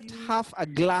accept half a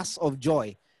glass of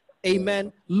joy.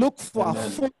 Amen. Look for a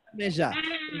full measure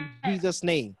in Jesus'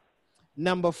 name.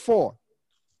 Number four.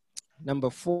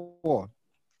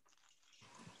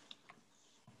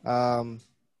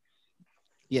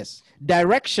 Yes.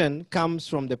 Direction comes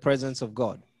from the presence of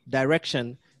God.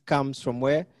 Direction comes from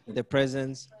where? The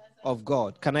presence of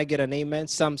God. Can I get an amen?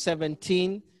 Psalm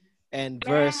 17 and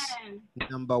verse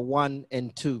number 1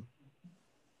 and 2.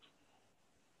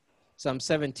 Psalm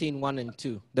 17, 1 and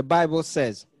 2. The Bible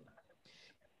says,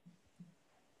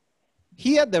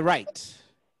 hear the right,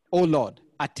 O Lord,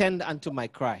 attend unto my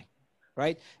cry.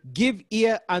 Right? Give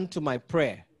ear unto my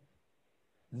prayer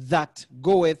that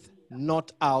goeth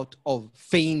not out of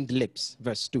feigned lips.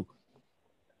 Verse 2.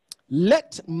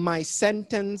 Let my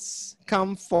sentence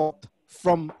come forth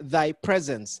from thy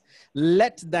presence.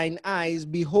 Let thine eyes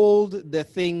behold the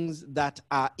things that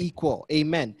are equal.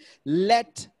 Amen.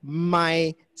 Let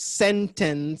my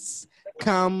sentence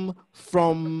come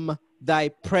from thy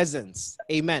presence.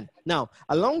 Amen. Now,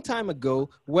 a long time ago,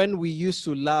 when we used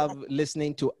to love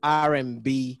listening to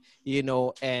R&B,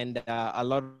 and a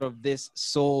lot of this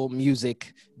soul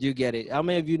music, do you get it? How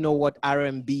many of you know what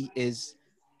R&B is?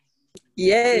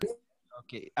 Yes.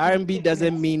 Okay, R&B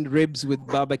doesn't mean ribs with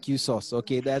barbecue sauce.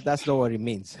 Okay, that's not what it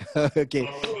means. Okay,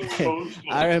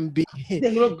 R&B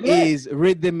is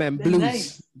rhythm and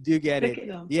blues. Do you get it?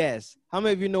 Yes. How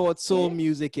many of you know what soul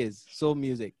music is? Soul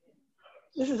music.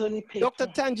 This is only paper. Dr.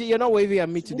 Tanji, you're not waving at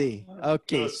me today.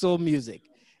 Okay, soul music.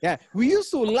 Yeah, we used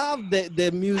to love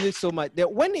the music so much that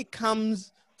when it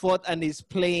comes forth and is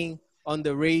playing on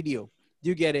the radio,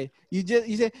 you get it? You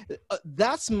say,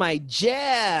 that's my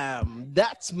jam.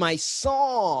 That's my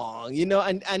song,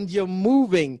 and you're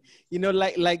moving,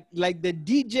 like the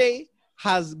DJ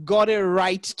has got it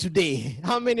right today.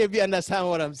 How many of you understand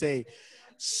what I'm saying?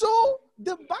 So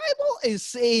the Bible is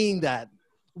saying that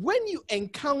when you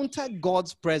encounter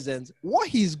God's presence, what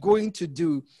he's going to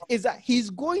do is that he's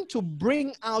going to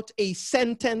bring out a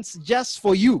sentence just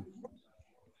for you.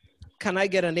 Can I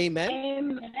get an amen?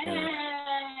 Amen.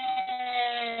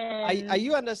 Are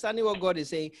you understanding what God is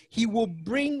saying? He will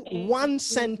bring one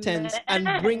sentence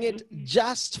and bring it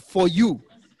just for you.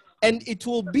 And it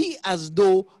will be as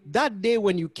though that day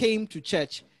when you came to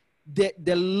church, the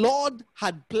Lord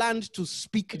had planned to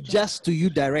speak just to you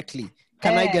directly.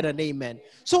 Can I get an amen?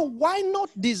 So why not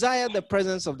desire the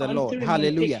presence of the Lord?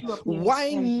 Hallelujah.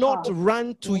 Why not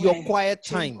run to your quiet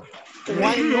time?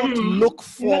 Why not look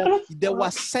for the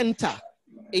center?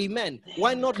 Amen.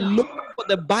 Why not look for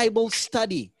the Bible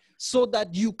study so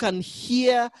that you can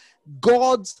hear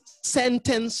God's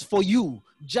sentence for you?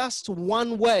 Just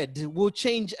one word will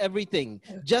change everything.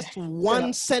 Just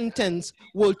one sentence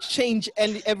will change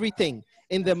everything.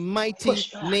 In the mighty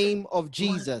name of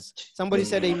Jesus. Somebody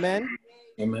said amen.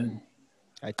 Amen.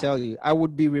 I tell you, I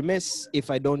would be remiss if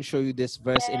I don't show you this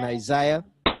verse in Isaiah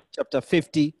chapter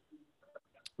 50,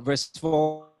 verse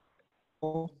 4.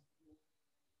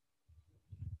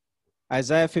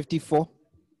 Isaiah 54,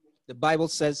 the Bible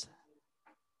says,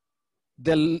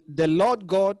 the Lord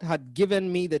God had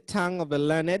given me the tongue of the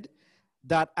learned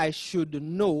that I should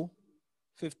know,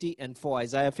 50 and 4,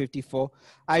 Isaiah 54,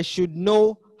 I should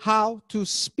know how to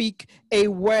speak a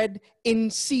word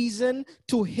in season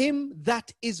to him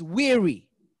that is weary.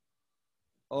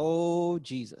 Oh,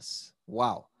 Jesus.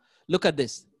 Wow. Look at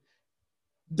this.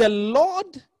 The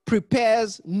Lord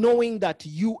prepares knowing that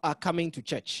you are coming to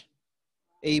church.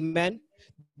 Amen.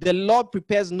 The Lord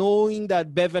prepares knowing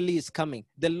that Beverly is coming.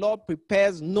 The Lord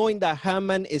prepares knowing that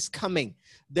Herman is coming.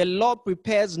 The Lord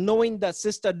prepares knowing that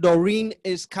Sister Doreen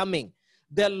is coming.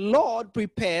 The Lord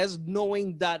prepares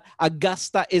knowing that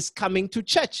Augusta is coming to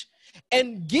church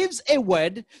and gives a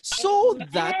word so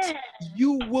that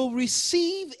you will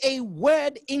receive a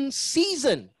word in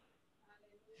season.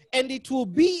 And it will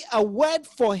be a word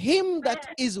for him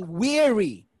that is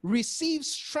weary. receive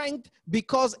strength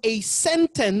because a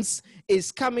sentence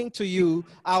is coming to you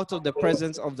out of the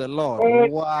presence of the Lord.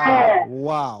 Wow,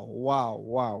 wow, wow,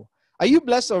 wow. Are you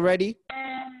blessed already?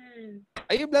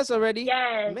 Are you blessed already?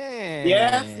 Yes. Man.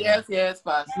 Yes,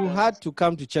 Pastor. You had to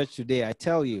come to church today, I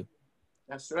tell you.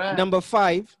 That's right. Number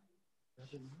five.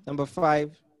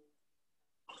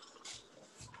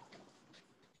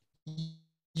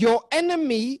 Your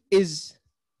enemy is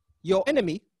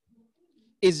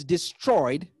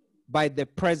destroyed by the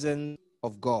presence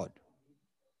of God.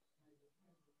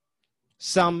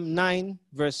 Psalm 9,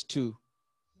 verse 2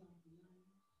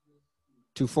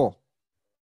 to 4.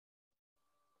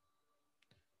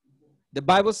 The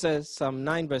Bible says, Psalm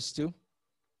 9, verse 2,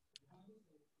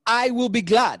 I will be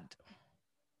glad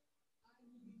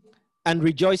and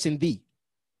rejoice in thee.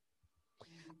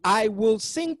 I will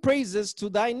sing praises to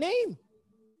thy name,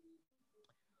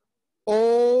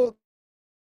 O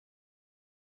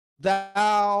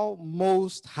thou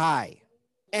most high.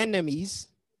 Enemies,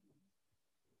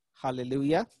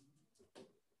 hallelujah.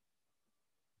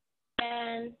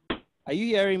 And Are you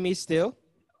hearing me still?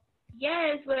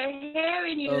 yes, we're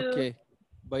hearing you. Okay,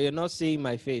 but you're not seeing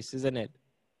my face, isn't it?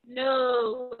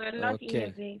 No, we're not Okay. in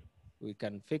your face. We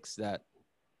can fix that.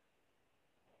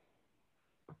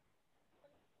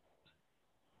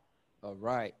 All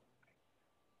right.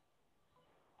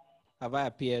 Have I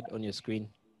appeared on your screen?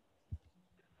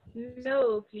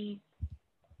 No, please.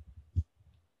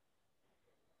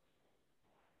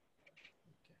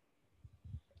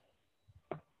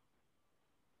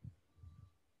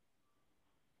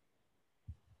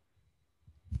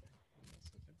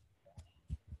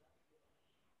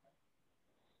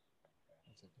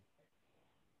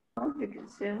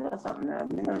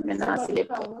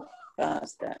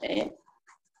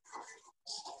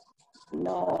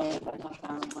 No,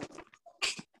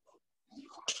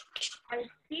 I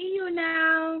see you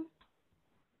now.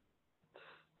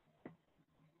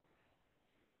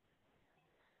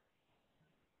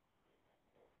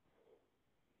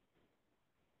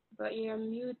 But you're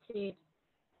muted.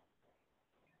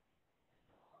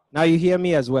 Now you hear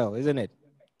me as well, isn't it?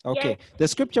 Okay. Yes. The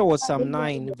scripture was Psalm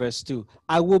 9, verse 2.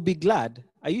 I will be glad.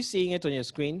 Are you seeing it on your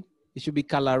screen? It should be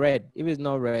color red. If it's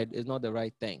not red, it's not the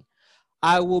right thing.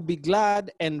 I will be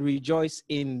glad and rejoice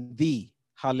in thee.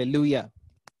 Hallelujah.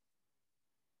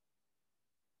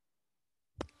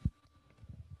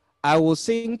 I will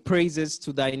sing praises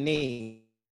to thy name.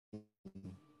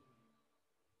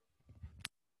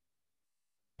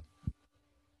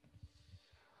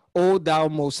 O thou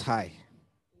most high.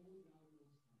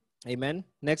 Amen.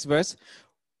 Next verse.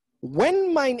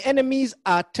 When mine enemies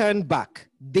are turned back,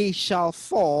 they shall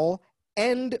fall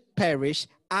and perish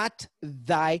at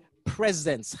thy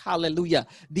presence. Hallelujah.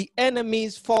 The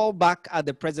enemies fall back at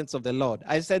the presence of the Lord.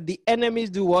 I said the enemies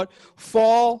do what?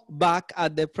 Fall back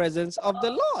at the presence of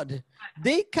the Lord.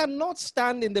 They cannot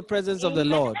stand in the presence of the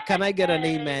Lord. Can I get an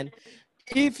amen?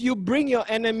 If you bring your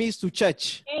enemies to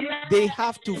church, they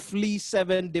have to flee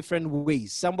 7 different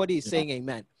ways. Somebody is saying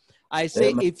amen. I say,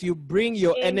 Amen. if you bring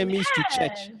your enemies to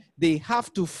church, they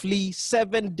have to flee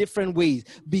 7 different ways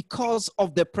because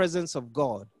of the presence of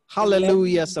God.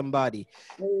 Hallelujah, somebody.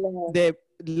 The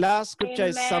last scripture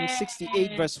is Psalm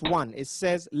 68, verse 1. It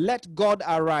says, let God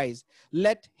arise,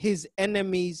 let his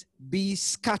enemies be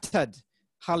scattered.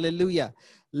 Hallelujah.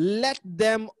 Let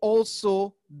them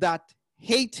also that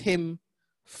hate him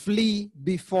flee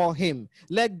before him.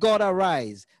 Let God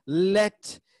arise.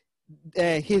 Let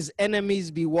his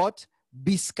enemies be what?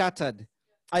 Be scattered.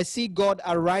 I see God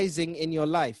arising in your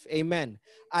life. Amen.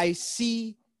 I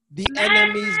see the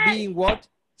enemies being what?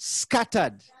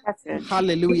 Scattered.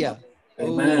 Hallelujah.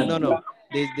 Amen. Oh, no.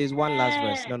 There's one last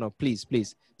verse. No,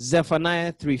 please.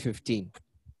 Zephaniah 3:15.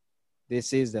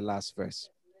 This is the last verse.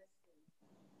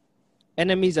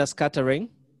 Enemies are scattering.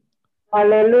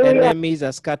 Hallelujah. Enemies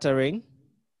are scattering.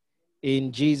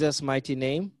 In Jesus' mighty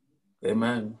name.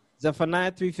 Amen.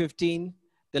 Zephaniah 3:15,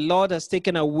 the Lord has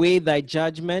taken away thy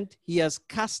judgment. He has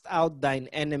cast out thine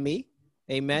enemy.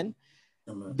 Amen.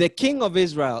 Amen. The King of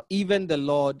Israel, even the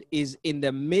Lord, is in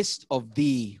the midst of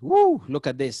thee. Woo, look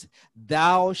at this.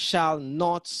 Thou shalt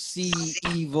not see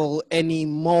evil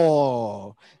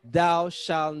anymore. Thou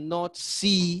shalt not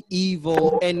see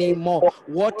evil anymore.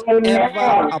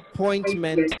 Whatever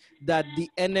appointment that the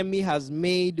enemy has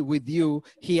made with you,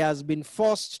 he has been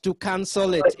forced to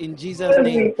cancel it in Jesus'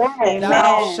 name.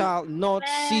 Thou shalt not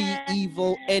see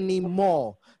evil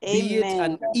anymore. be it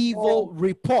an evil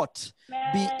report,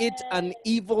 be it an Amen.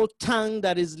 evil tongue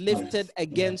that is lifted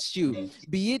against you,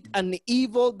 be it an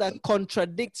evil that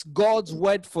contradicts God's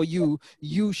word for you,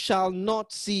 you shall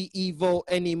not see evil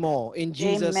anymore. In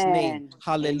Jesus' name,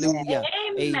 hallelujah.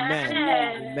 Amen.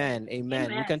 Amen.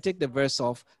 Amen. You can take the verse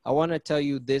off. I want to tell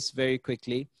you this very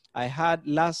quickly. I had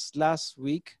last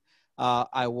week,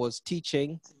 I was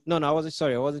teaching. No, I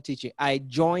wasn't teaching. I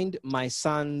joined my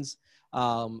son's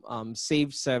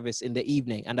saved service in the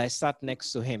evening, and I sat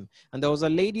next to him. And there was a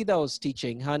lady that was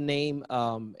teaching. Her name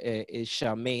is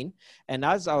Charmaine. And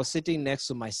as I was sitting next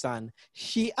to my son,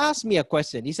 she asked me a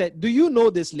question. He said, "Do you know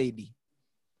this lady?"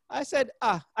 I said,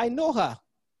 "I know her."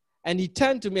 And he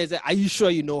turned to me and said, "Are you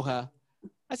sure you know her?"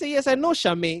 I said, "Yes, I know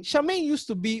Charmaine. Charmaine used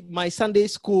to be my Sunday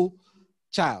school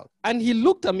child." And he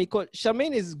looked at me, because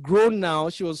Charmaine is grown now.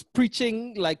 She was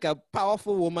preaching like a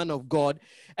powerful woman of God.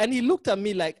 And he looked at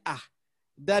me like,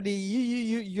 "Daddy,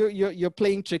 you're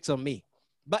playing tricks on me."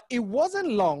 But it wasn't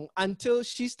long until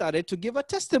she started to give a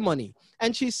testimony.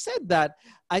 And she said that,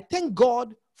 "I thank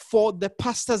God for the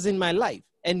pastors in my life."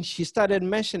 And she started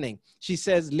mentioning, she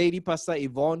says, "Lady Pastor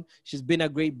Yvonne, she's been a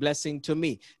great blessing to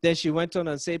me." Then she went on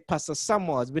and said, "Pastor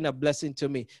Samuel has been a blessing to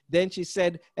me." Then she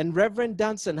said, "And Reverend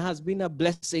Danson has been a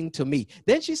blessing to me."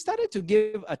 Then she started to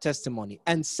give a testimony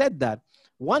and said that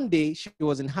one day she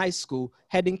was in high school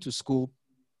heading to school,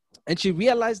 and she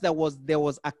realized there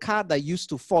was a car that used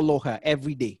to follow her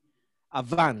every day, a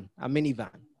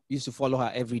minivan used to follow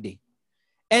her every day.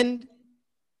 And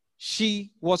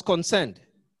she was concerned.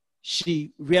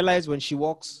 She realized when she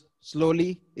walks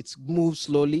slowly, it moves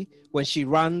slowly. When she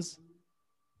runs,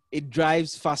 it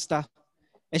drives faster.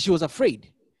 And she was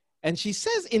afraid. And she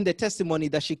says in the testimony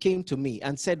that she came to me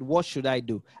and said, "What should I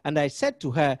do?" And I said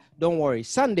to her, "Don't worry.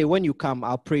 Sunday when you come,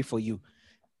 I'll pray for you."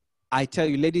 I tell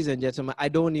you, ladies and gentlemen, I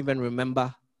don't even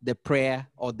remember the prayer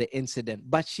or the incident.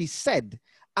 But she said,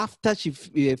 after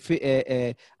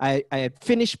I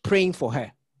finished praying for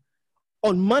her,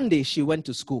 on Monday she went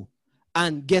to school.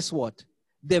 And guess what?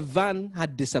 The van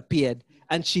had disappeared,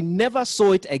 and she never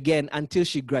saw it again until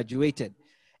she graduated.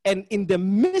 And in the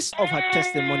midst of her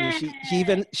testimony,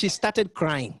 she started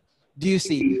crying. Do you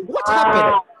see? What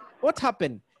happened? What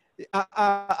happened?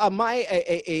 Am I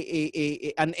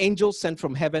an angel sent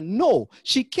from heaven? No.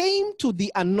 She came to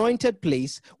the anointed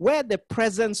place where the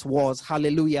presence was.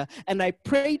 Hallelujah. And I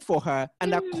prayed for her.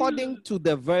 And according to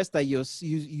the verse that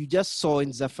you just saw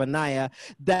in Zephaniah,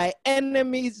 thy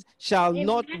enemies shall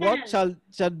not,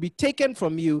 shall be taken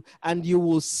from you, and you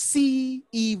will see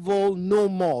evil no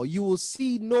more. You will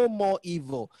see no more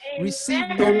evil. Receive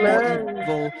no more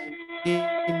evil.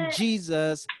 In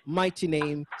Jesus' mighty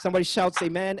name. Somebody shouts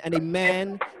amen and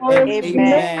amen and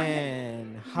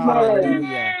amen.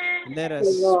 Hallelujah. Let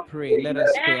us pray. Let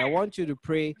us pray. I want you to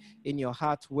pray in your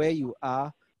heart where you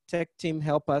are. Tech team,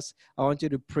 help us. I want you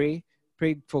to pray.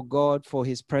 Pray for God, for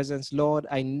his presence. Lord,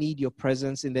 I need your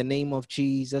presence in the name of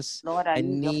Jesus. Lord, I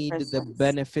need the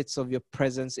benefits of your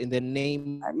presence in the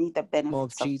name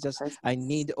of Jesus. I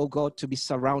need, oh God, to be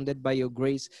surrounded by your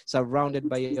grace, surrounded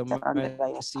by your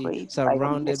mercy,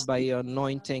 surrounded by your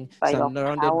anointing,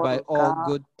 surrounded by all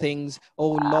good things.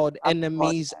 Oh Lord,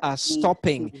 enemies are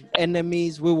stopping.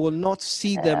 Enemies, we will not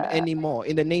see them anymore.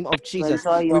 In the name of Jesus,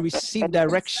 we receive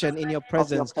direction in your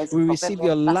presence. We receive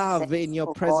your love in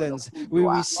your presence. We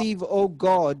receive, oh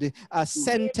God, a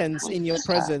sentence in your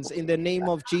presence in the name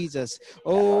of Jesus.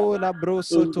 Oh,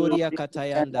 Labrosotoria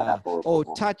Katayanda. Oh,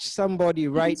 touch somebody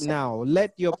right now.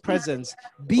 Let your presence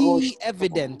be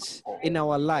evident in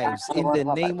our lives in the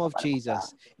name of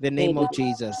Jesus. The name of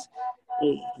Jesus.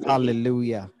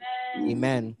 Hallelujah.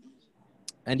 Amen.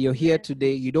 And you're here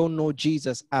today, you don't know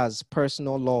Jesus as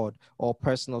personal Lord or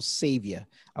personal Savior.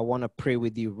 I want to pray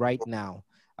with you right now.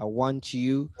 I want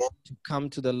you to come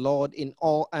to the Lord in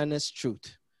all earnest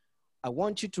truth. I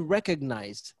want you to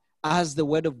recognize, as the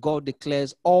word of God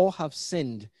declares, all have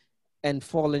sinned and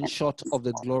fallen short of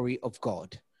the glory of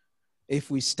God.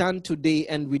 If we stand today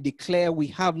and we declare we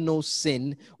have no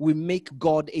sin, we make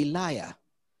God a liar.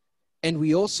 And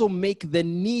we also make the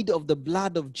need of the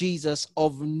blood of Jesus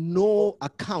of no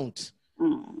account.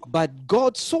 But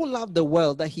God so loved the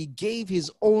world that he gave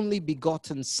his only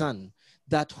begotten Son,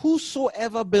 that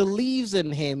whosoever believes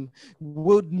in him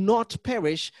would not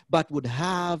perish, but would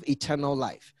have eternal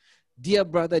life. Dear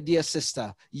brother, dear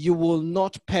sister, you will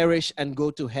not perish and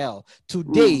go to hell.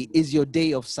 Today is your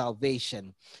day of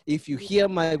salvation. If you hear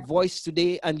my voice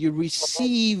today and you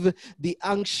receive the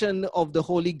unction of the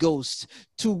Holy Ghost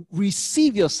to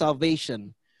receive your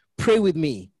salvation, pray with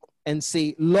me and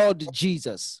say, Lord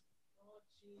Jesus,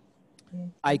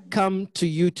 I come to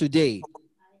you today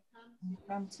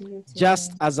come to you today.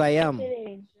 just as I am.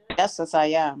 Just as I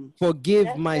am. Forgive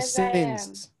Just my as I am.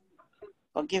 sins.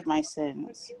 Forgive my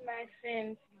sins. Forgive my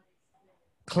sins.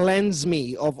 Cleanse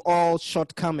me of all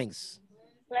shortcomings.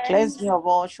 Cleanse me of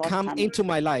all Come shortcomings. into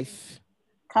my life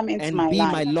Come into and my be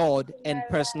life my Lord and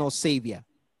personal Savior.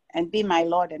 and be my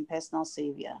Lord and personal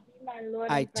Savior. My Lord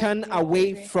I and turn personal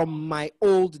away Savior. from my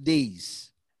old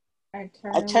days I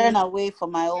I turn away. away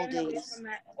from my old Turn away days from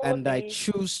my old and I days.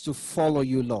 choose to follow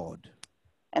you, Lord.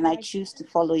 and I choose to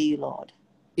follow you, Lord.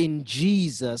 In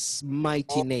Jesus'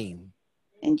 mighty name.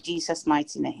 In Jesus'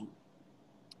 mighty name.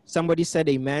 Somebody said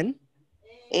amen.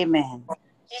 Amen.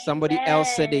 Somebody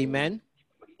else said amen.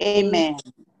 Amen.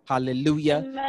 Hallelujah. Amen.